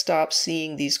can't stop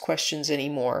seeing these questions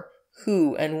anymore.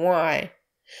 Who and why?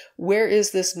 Where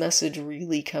is this message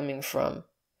really coming from?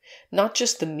 Not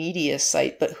just the media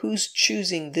site, but who's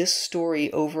choosing this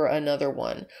story over another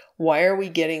one? Why are we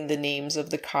getting the names of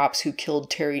the cops who killed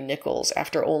Terry Nichols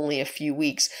after only a few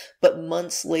weeks, but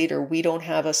months later we don't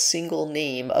have a single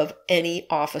name of any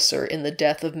officer in the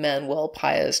death of Manuel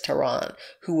Paez-Terán,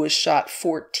 who was shot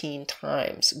 14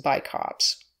 times by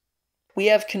cops? We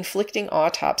have conflicting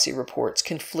autopsy reports,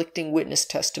 conflicting witness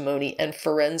testimony, and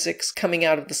forensics coming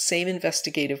out of the same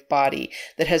investigative body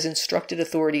that has instructed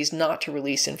authorities not to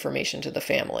release information to the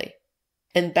family.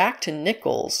 And back to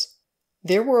Nichols,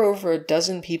 there were over a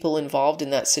dozen people involved in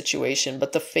that situation,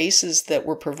 but the faces that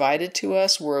were provided to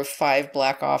us were of 5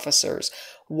 black officers.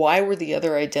 Why were the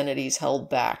other identities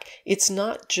held back? It's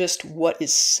not just what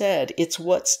is said, it's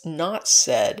what's not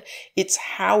said. It's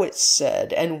how it's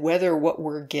said, and whether what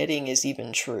we're getting is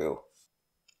even true.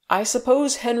 I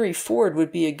suppose Henry Ford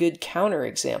would be a good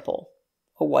counterexample.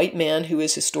 A white man who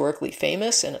is historically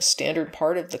famous and a standard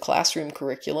part of the classroom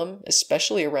curriculum,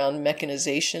 especially around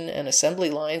mechanization and assembly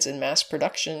lines and mass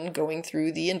production going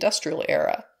through the industrial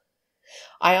era.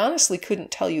 I honestly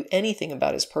couldn't tell you anything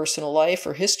about his personal life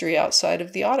or history outside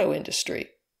of the auto industry.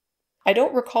 I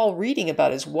don't recall reading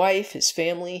about his wife, his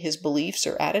family, his beliefs,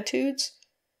 or attitudes.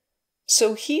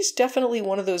 So he's definitely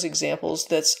one of those examples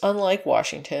that's unlike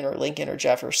Washington or Lincoln or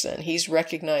Jefferson. He's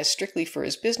recognized strictly for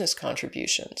his business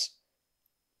contributions.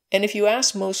 And if you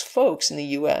ask most folks in the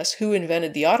U.S. who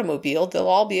invented the automobile, they'll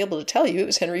all be able to tell you it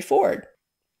was Henry Ford.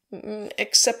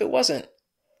 Except it wasn't.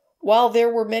 While there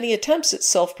were many attempts at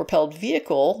self-propelled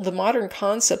vehicle, the modern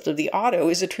concept of the auto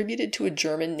is attributed to a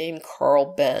German named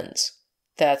Carl Benz.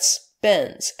 That's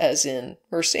Benz, as in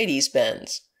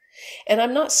Mercedes-Benz. And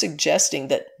I'm not suggesting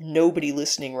that nobody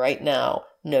listening right now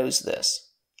knows this.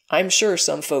 I'm sure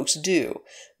some folks do,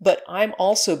 but I'm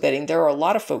also betting there are a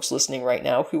lot of folks listening right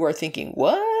now who are thinking,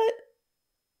 what?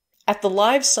 At the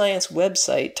Live Science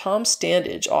website, Tom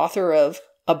Standage, author of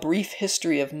A Brief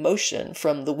History of Motion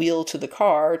from the Wheel to the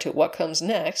Car to What Comes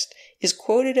Next, is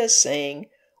quoted as saying,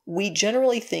 "We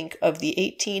generally think of the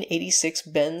 1886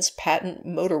 Benz patent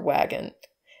motor wagon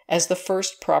as the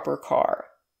first proper car.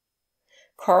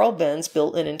 Carl Benz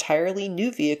built an entirely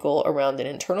new vehicle around an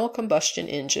internal combustion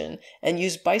engine and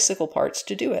used bicycle parts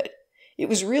to do it. It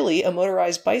was really a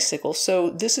motorized bicycle, so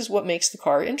this is what makes the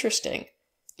car interesting.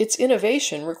 Its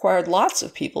innovation required lots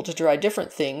of people to try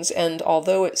different things, and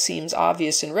although it seems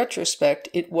obvious in retrospect,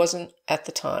 it wasn't at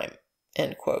the time."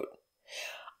 End quote.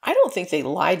 I don't think they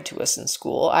lied to us in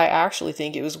school. I actually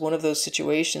think it was one of those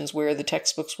situations where the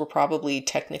textbooks were probably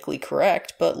technically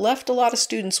correct, but left a lot of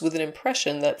students with an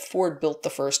impression that Ford built the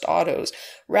first autos,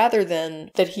 rather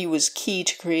than that he was key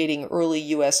to creating early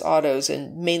U.S. autos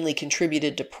and mainly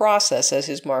contributed to process as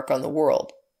his mark on the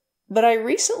world. But I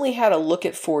recently had a look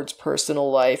at Ford's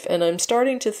personal life, and I'm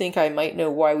starting to think I might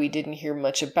know why we didn't hear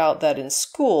much about that in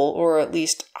school, or at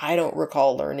least I don't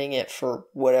recall learning it for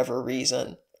whatever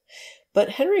reason.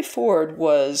 But Henry Ford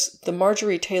was the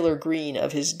Marjorie Taylor Greene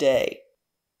of his day.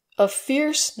 A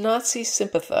fierce Nazi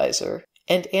sympathizer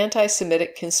and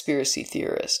anti-Semitic conspiracy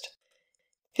theorist.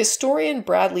 Historian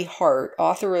Bradley Hart,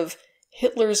 author of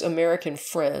Hitler's American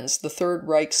Friends, the Third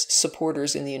Reich's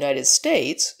Supporters in the United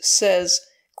States, says,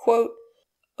 quote,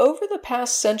 "Over the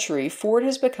past century, Ford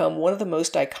has become one of the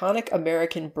most iconic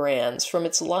American brands, from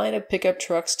its line of pickup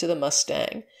trucks to the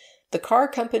Mustang. The car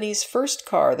company's first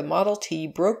car, the Model T,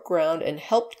 broke ground and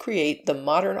helped create the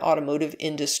modern automotive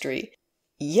industry.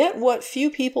 Yet what few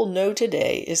people know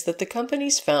today is that the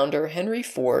company's founder, Henry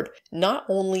Ford, not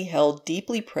only held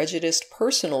deeply prejudiced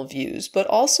personal views, but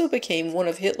also became one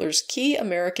of Hitler's key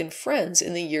American friends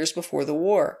in the years before the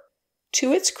war.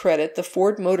 To its credit, the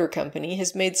Ford Motor Company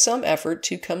has made some effort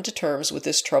to come to terms with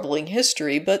this troubling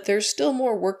history, but there's still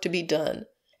more work to be done.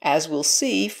 As we'll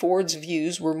see, Ford's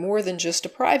views were more than just a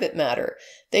private matter.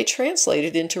 They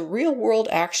translated into real-world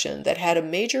action that had a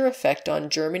major effect on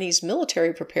Germany's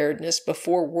military preparedness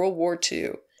before World War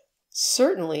II.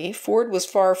 Certainly, Ford was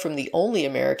far from the only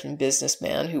American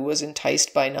businessman who was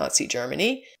enticed by Nazi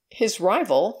Germany. His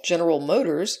rival, General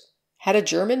Motors, had a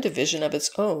German division of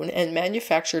its own and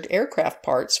manufactured aircraft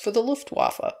parts for the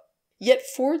Luftwaffe. Yet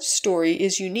Ford's story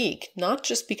is unique, not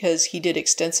just because he did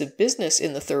extensive business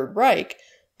in the Third Reich,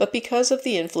 but because of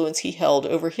the influence he held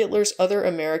over Hitler's other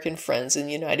American friends in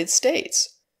the United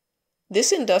States.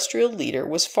 This industrial leader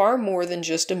was far more than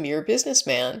just a mere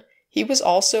businessman. He was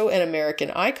also an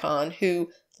American icon who,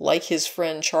 like his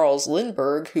friend Charles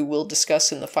Lindbergh, who we'll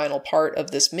discuss in the final part of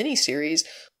this miniseries,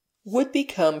 would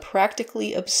become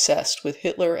practically obsessed with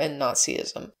Hitler and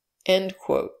Nazism. End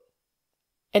quote.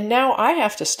 And now I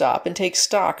have to stop and take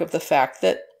stock of the fact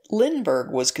that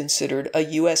Lindbergh was considered a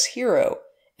U.S. hero,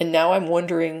 and now I'm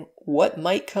wondering what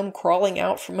might come crawling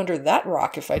out from under that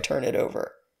rock if I turn it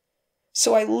over.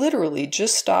 So I literally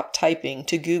just stopped typing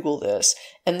to Google this,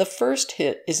 and the first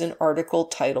hit is an article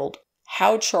titled,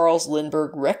 "How Charles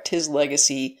Lindbergh Wrecked His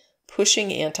Legacy,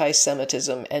 Pushing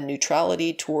Anti-Semitism and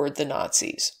Neutrality Toward the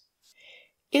Nazis."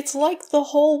 It's like the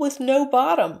hole with no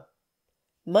bottom.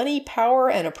 Money,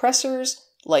 power, and oppressors,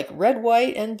 like red,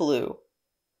 white, and blue.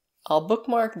 I'll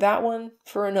bookmark that one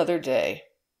for another day.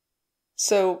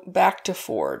 So back to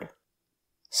Ford.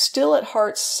 Still at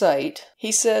Hart's site,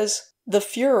 he says, the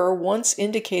Fuhrer once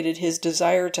indicated his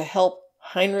desire to help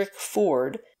Heinrich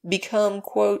Ford become,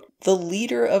 quote, the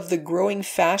leader of the growing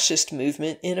fascist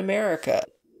movement in America.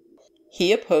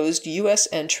 He opposed U.S.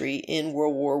 entry in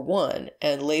World War I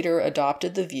and later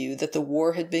adopted the view that the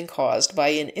war had been caused by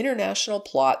an international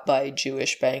plot by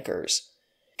Jewish bankers.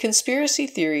 Conspiracy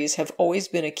theories have always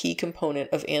been a key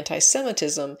component of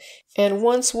anti-Semitism, and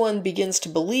once one begins to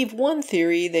believe one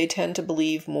theory, they tend to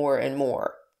believe more and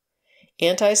more.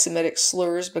 Anti-Semitic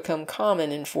slurs become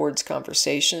common in Ford's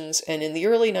conversations, and in the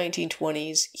early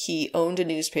 1920s, he owned a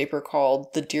newspaper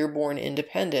called the Dearborn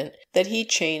Independent that he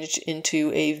changed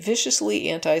into a viciously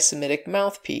anti-Semitic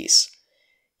mouthpiece.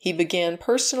 He began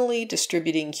personally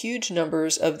distributing huge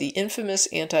numbers of the infamous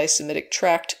anti-Semitic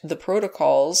tract The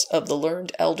Protocols of the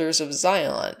Learned Elders of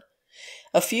Zion.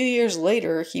 A few years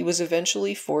later, he was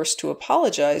eventually forced to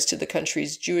apologize to the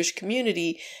country's Jewish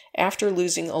community after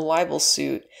losing a libel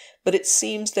suit, but it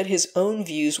seems that his own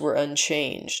views were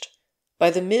unchanged. By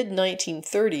the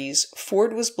mid-1930s,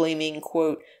 Ford was blaming,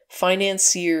 quote,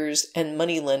 financiers and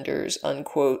moneylenders,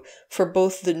 unquote, for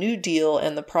both the New Deal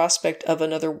and the prospect of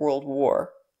another world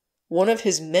war. One of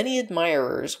his many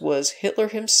admirers was Hitler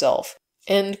himself,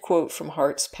 end quote from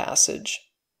Hart's passage.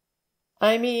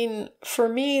 I mean, for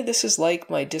me, this is like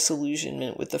my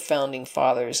disillusionment with the Founding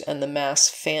Fathers and the mass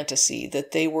fantasy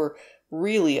that they were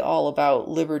really all about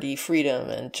liberty, freedom,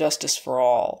 and justice for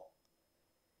all.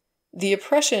 The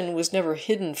oppression was never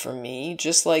hidden from me,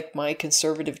 just like my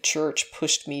conservative church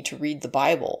pushed me to read the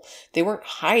Bible. They weren't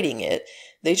hiding it,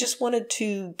 they just wanted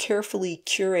to carefully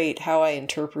curate how I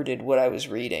interpreted what I was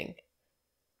reading.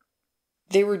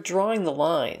 They were drawing the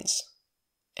lines,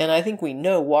 and I think we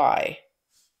know why.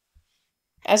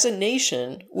 As a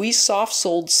nation, we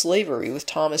soft-sold slavery with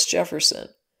Thomas Jefferson.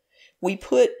 We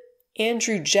put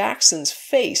Andrew Jackson's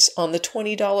face on the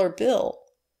 $20 bill.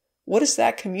 What does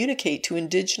that communicate to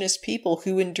indigenous people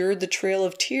who endured the Trail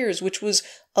of Tears, which was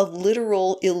a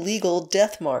literal illegal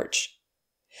death march?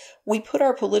 We put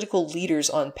our political leaders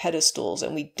on pedestals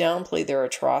and we downplay their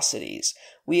atrocities.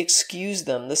 We excuse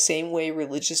them the same way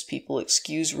religious people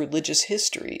excuse religious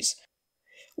histories.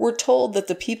 We're told that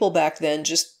the people back then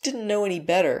just didn't know any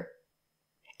better.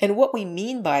 And what we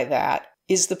mean by that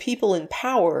is the people in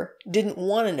power didn't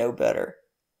want to know better,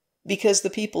 because the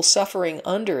people suffering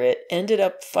under it ended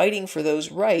up fighting for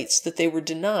those rights that they were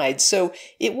denied. So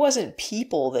it wasn't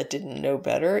people that didn't know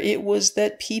better, it was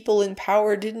that people in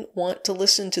power didn't want to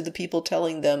listen to the people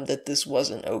telling them that this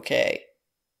wasn't okay.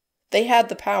 They had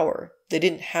the power, they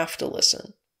didn't have to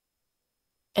listen.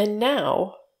 And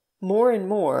now, more and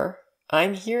more,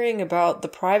 I'm hearing about the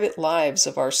private lives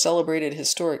of our celebrated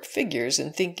historic figures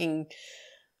and thinking,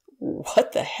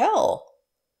 what the hell?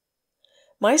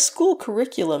 My school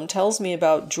curriculum tells me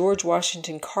about George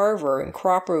Washington Carver and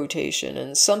crop rotation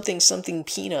and something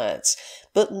peanuts,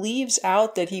 but leaves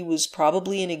out that he was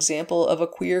probably an example of a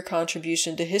queer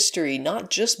contribution to history, not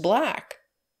just black.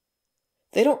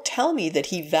 They don't tell me that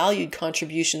he valued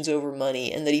contributions over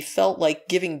money and that he felt like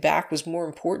giving back was more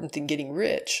important than getting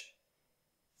rich.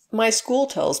 My school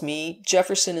tells me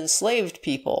Jefferson enslaved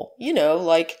people,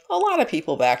 like a lot of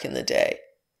people back in the day.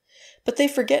 But they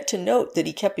forget to note that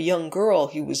he kept a young girl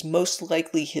who was most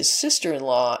likely his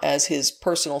sister-in-law as his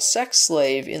personal sex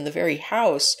slave in the very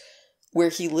house where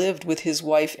he lived with his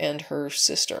wife and her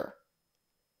sister.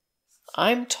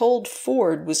 I'm told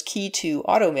Ford was key to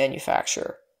auto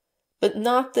manufacture, but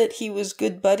not that he was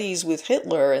good buddies with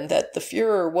Hitler and that the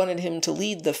Fuhrer wanted him to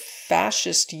lead the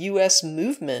fascist U.S.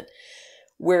 movement,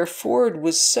 where Ford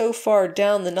was so far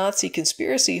down the Nazi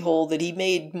conspiracy hole that he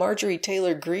made Marjorie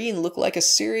Taylor Greene look like a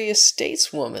serious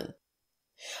stateswoman.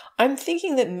 I'm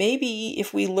thinking that maybe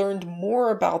if we learned more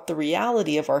about the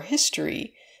reality of our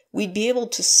history, we'd be able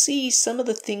to see some of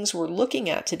the things we're looking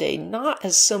at today not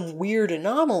as some weird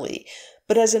anomaly,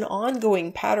 but as an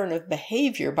ongoing pattern of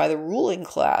behavior by the ruling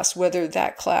class, whether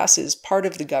that class is part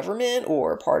of the government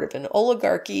or part of an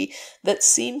oligarchy that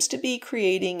seems to be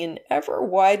creating an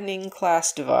ever-widening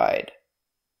class divide.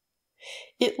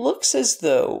 It looks as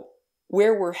though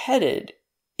where we're headed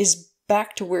is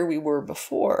back to where we were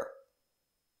before.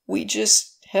 We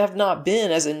just have not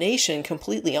been, as a nation,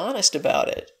 completely honest about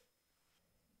it.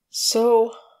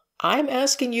 So, I'm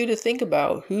asking you to think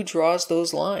about who draws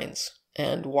those lines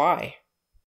and why.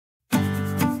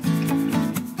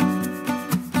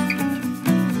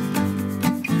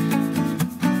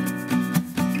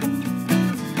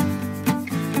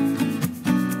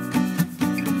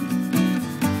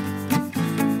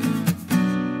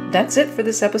 That's it for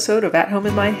this episode of At Home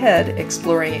in My Head,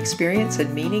 exploring experience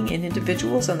and meaning in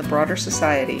individuals and the broader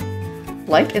society.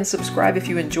 Like and subscribe if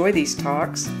you enjoy these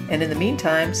talks, and in the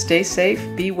meantime, stay safe,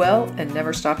 be well, and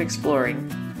never stop exploring.